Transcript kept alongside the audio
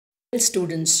Well,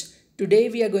 students, today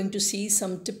we are going to see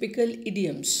some typical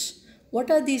idioms.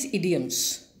 What are these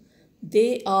idioms?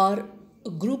 They are a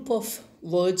group of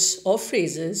words or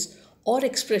phrases or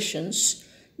expressions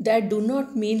that do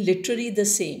not mean literally the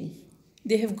same.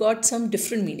 They have got some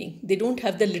different meaning. They don't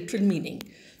have the literal meaning.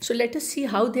 So let us see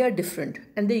how they are different.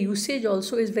 And the usage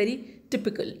also is very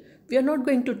typical. We are not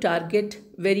going to target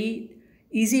very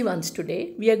easy ones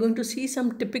today. We are going to see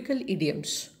some typical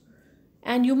idioms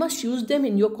and you must use them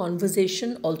in your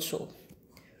conversation also.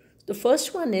 The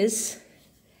first one is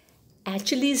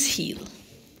Achilles heel.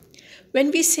 When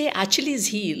we say Achilles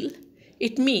heel,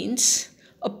 it means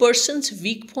a person's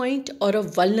weak point or a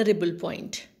vulnerable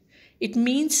point. It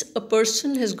means a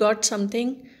person has got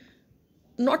something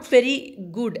not very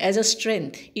good as a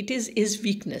strength, it is his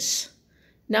weakness.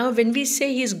 Now, when we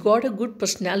say he's got a good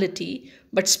personality,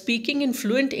 but speaking in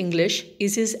fluent English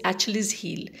is his Achilles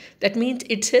heel, that means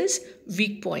it's his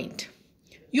weak point.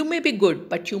 You may be good,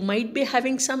 but you might be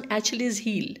having some Achilles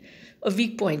heel, a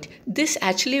weak point. This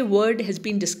actually word has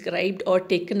been described or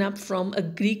taken up from a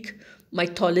Greek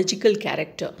mythological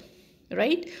character,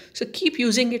 right? So keep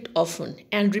using it often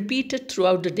and repeat it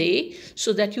throughout the day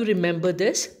so that you remember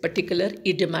this particular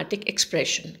idiomatic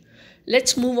expression.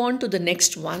 Let's move on to the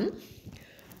next one.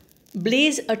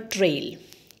 Blaze a trail.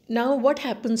 Now, what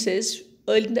happens is,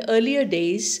 in the earlier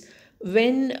days,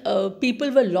 when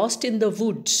people were lost in the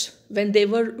woods, when they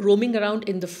were roaming around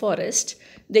in the forest,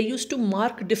 they used to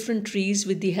mark different trees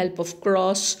with the help of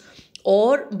cross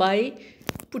or by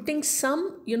putting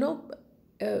some,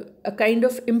 a kind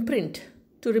of imprint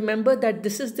to remember that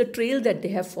this is the trail that they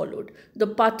have followed, the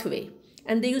pathway.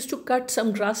 And they used to cut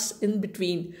some grass in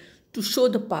between to show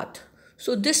the path.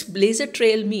 So this blazer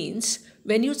trail means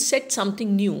when you set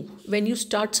something new, when you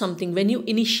start something, when you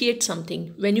initiate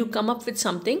something, when you come up with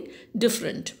something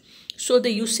different. So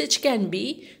the usage can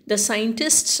be the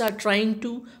scientists are trying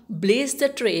to blaze the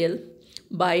trail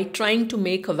by trying to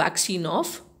make a vaccine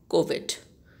of COVID,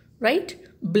 right?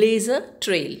 Blaze a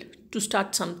trail to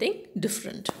start something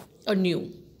different or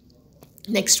new.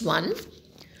 Next one,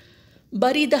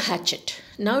 bury the hatchet.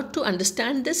 Now to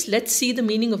understand this, let's see the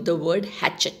meaning of the word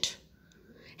hatchet.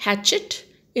 Hatchet,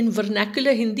 in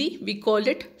vernacular Hindi, we call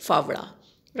it favda,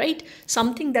 right?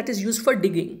 Something that is used for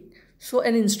digging. So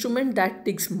an instrument that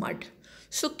digs mud.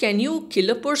 So can you kill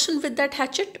a person with that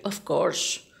hatchet? Of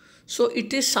course. So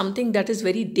it is something that is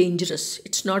very dangerous.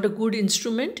 It's not a good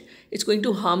instrument. It's going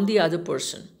to harm the other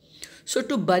person. So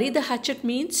to bury the hatchet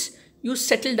means you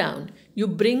settle down, you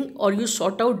bring or you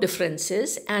sort out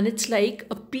differences, and it's like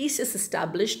a peace is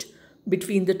established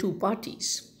between the two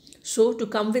parties. So to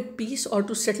come with peace or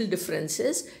to settle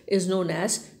differences is known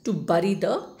as to bury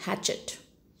the hatchet.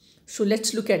 So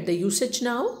let's look at the usage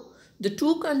now. The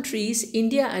two countries,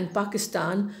 India and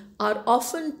Pakistan, are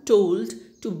often told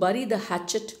to bury the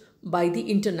hatchet by the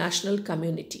international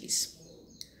communities.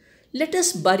 Let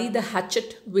us bury the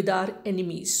hatchet with our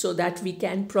enemies so that we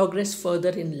can progress further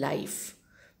in life.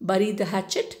 Bury the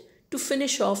hatchet to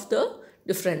finish off the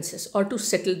differences or to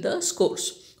settle the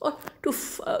scores or to,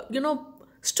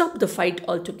 stop the fight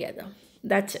altogether.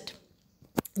 That's it.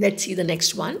 Let's see the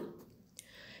next one.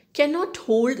 Cannot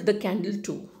hold the candle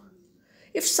to.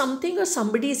 If something or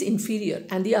somebody is inferior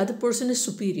and the other person is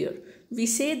superior, we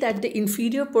say that the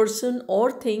inferior person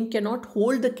or thing cannot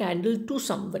hold the candle to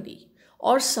somebody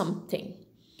or something.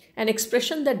 An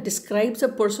expression that describes a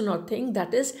person or thing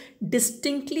that is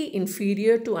distinctly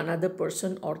inferior to another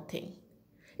person or thing.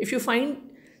 If you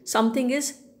find something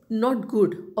is not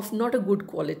good, of not a good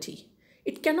quality,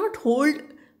 it cannot hold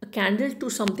a candle to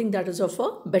something that is of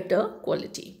a better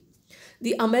quality.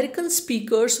 The American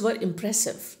speakers were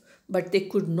impressive, but they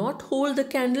could not hold the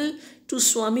candle to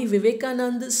Swami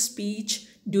Vivekananda's speech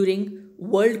during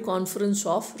World Conference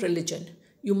of Religion.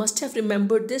 You must have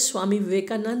remembered this, Swami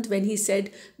Vivekananda, when he said,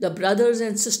 "The brothers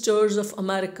and sisters of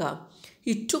America."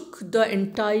 He took the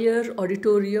entire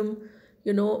auditorium,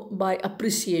 by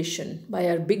appreciation, by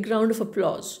a big round of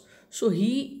applause. So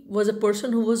he was a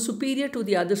person who was superior to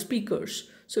the other speakers.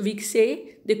 So we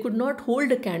say they could not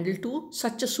hold a candle to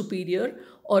such a superior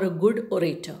or a good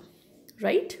orator,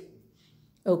 right?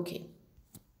 Okay.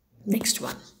 Next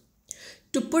one.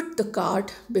 To put the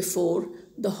cart before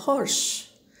the horse.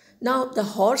 Now the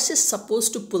horse is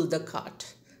supposed to pull the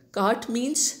cart. Cart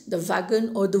means the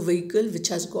wagon or the vehicle which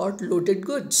has got loaded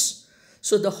goods.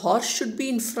 So the horse should be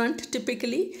in front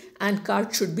typically and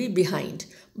cart should be behind.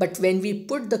 But when we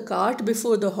put the cart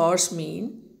before the horse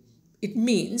it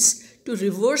means to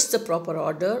reverse the proper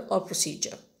order or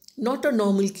procedure. Not a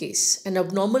normal case, an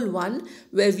abnormal one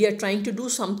where we are trying to do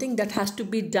something that has to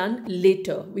be done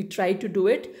later. We try to do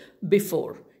it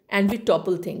before and we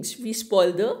topple things. We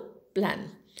spoil the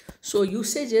plan. So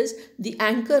usage is the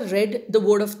anchor read the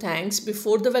word of thanks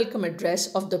before the welcome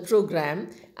address of the program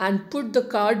and put the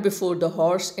cart before the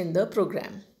horse in the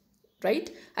program.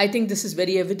 Right? I think this is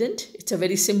very evident. It's a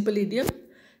very simple idiom.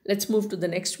 Let's move to the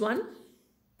next one.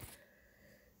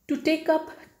 To take up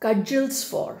cudgels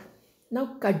for.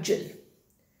 Now cudgel.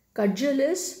 Cudgel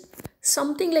is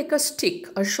something like a stick,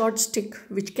 a short stick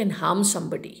which can harm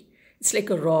somebody. It's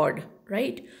like a rod,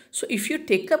 right? So if you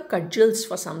take up cudgels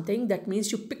for something, that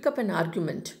means you pick up an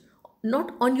argument,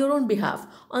 not on your own behalf,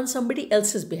 on somebody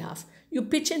else's behalf. You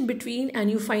pitch in between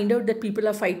and you find out that people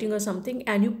are fighting or something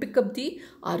and you pick up the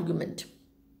argument,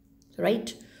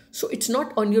 right? So it's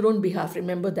not on your own behalf,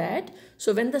 remember that.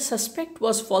 So when the suspect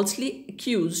was falsely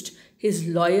accused, his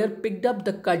lawyer picked up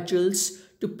the cudgels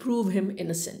to prove him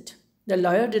innocent. The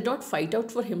lawyer did not fight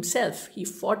out for himself, he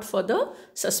fought for the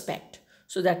suspect.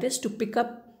 So that is to pick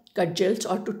up cudgels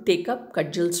or to take up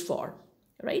cudgels for,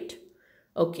 right?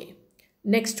 Okay,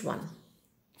 next one.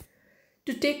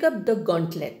 To take up the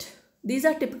gauntlet. These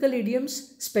are typical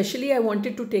idioms, especially I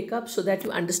wanted to take up so that you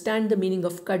understand the meaning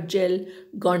of cudgel,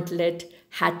 gauntlet,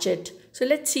 hatchet. So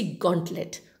let's see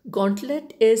gauntlet.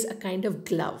 Gauntlet is a kind of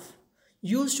glove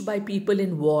used by people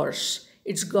in wars.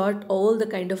 It's got all the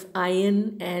kind of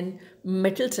iron and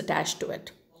metals attached to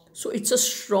it. So it's a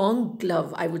strong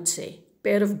glove, I would say,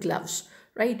 pair of gloves,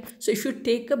 right? So if you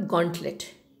take up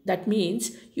gauntlet, that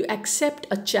means you accept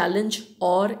a challenge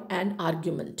or an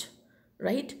argument,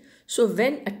 right? So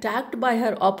when attacked by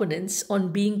her opponents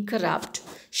on being corrupt,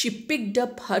 she picked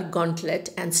up her gauntlet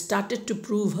and started to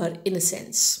prove her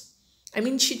innocence. I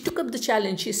mean, she took up the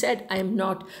challenge. She said, I'm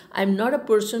not a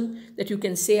person that you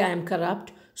can say I am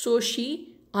corrupt. So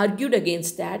she argued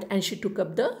against that and she took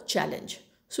up the challenge.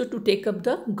 So to take up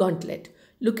the gauntlet.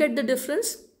 Look at the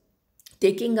difference.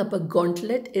 Taking up a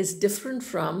gauntlet is different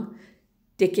from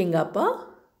taking up a,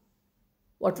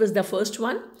 what was the first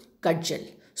one? Cudgel.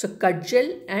 So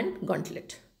cudgel and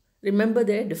gauntlet. Remember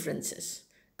their differences.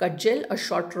 Cudgel, a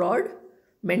short rod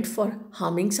meant for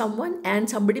harming someone, and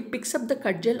somebody picks up the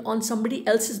cudgel on somebody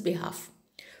else's behalf.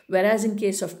 Whereas in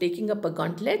case of taking up a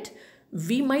gauntlet,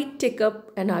 we might take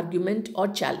up an argument or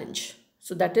challenge.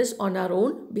 So that is on our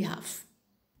own behalf.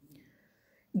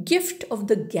 Gift of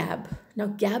the gab. Now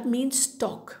gab means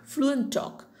talk, fluent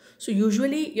talk. So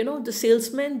usually, the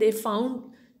salesmen, they found,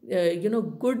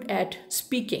 good at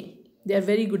speaking. They are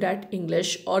very good at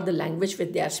English or the language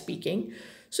which they are speaking.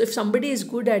 So if somebody is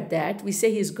good at that, we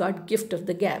say he's got gift of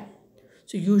the gab.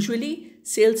 So usually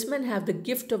salesmen have the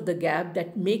gift of the gab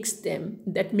that makes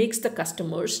the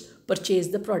customers purchase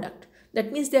the product.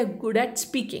 That means they are good at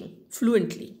speaking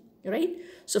fluently, right?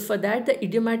 So for that, the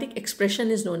idiomatic expression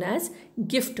is known as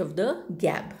gift of the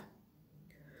gab.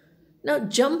 Now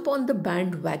jump on the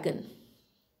bandwagon.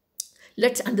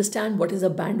 Let's understand what is a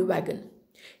bandwagon.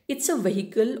 It's a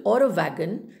vehicle or a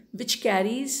wagon which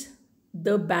carries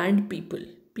the band people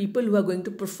who are going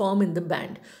to perform in the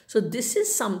band. So this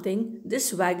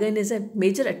wagon is a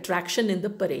major attraction in the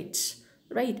parades,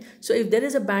 right? So if there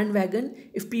is a bandwagon,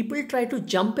 if people try to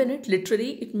jump in it,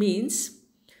 literally, it means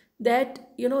that,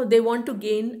 they want to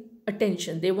gain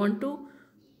attention. They want to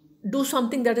do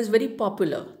something that is very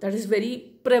popular, that is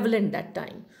very prevalent that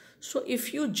time. So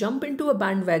if you jump into a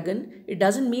bandwagon, it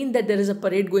doesn't mean that there is a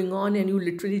parade going on and you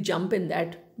literally jump in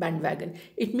that bandwagon.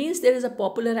 It means there is a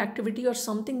popular activity or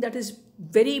something that is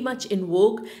very much in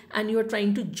vogue and you are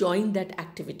trying to join that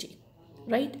activity,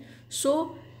 right?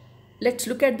 So let's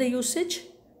look at the usage.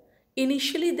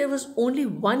 Initially, there was only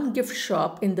one gift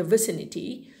shop in the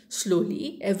vicinity.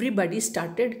 Slowly, everybody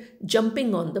started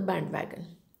jumping on the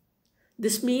bandwagon.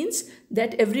 This means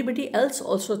that everybody else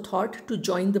also thought to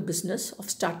join the business of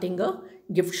starting a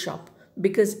gift shop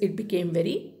because it became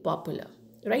very popular,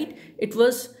 right? It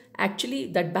was actually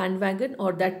that bandwagon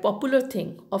or that popular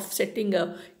thing of setting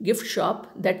a gift shop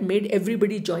that made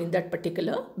everybody join that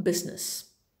particular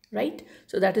business, right?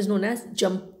 So that is known as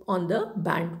jump on the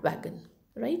bandwagon,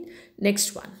 right?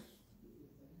 Next one.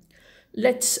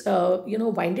 Let's,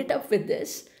 wind it up with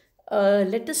this.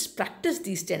 Let us practice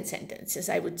these 10 sentences,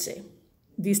 I would say.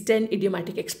 These 10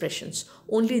 idiomatic expressions.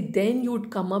 Only then you would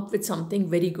come up with something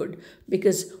very good,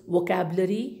 because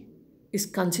vocabulary is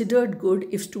considered good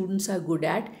if students are good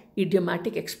at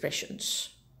idiomatic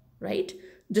expressions, right?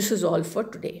 This is all for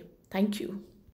today. Thank you.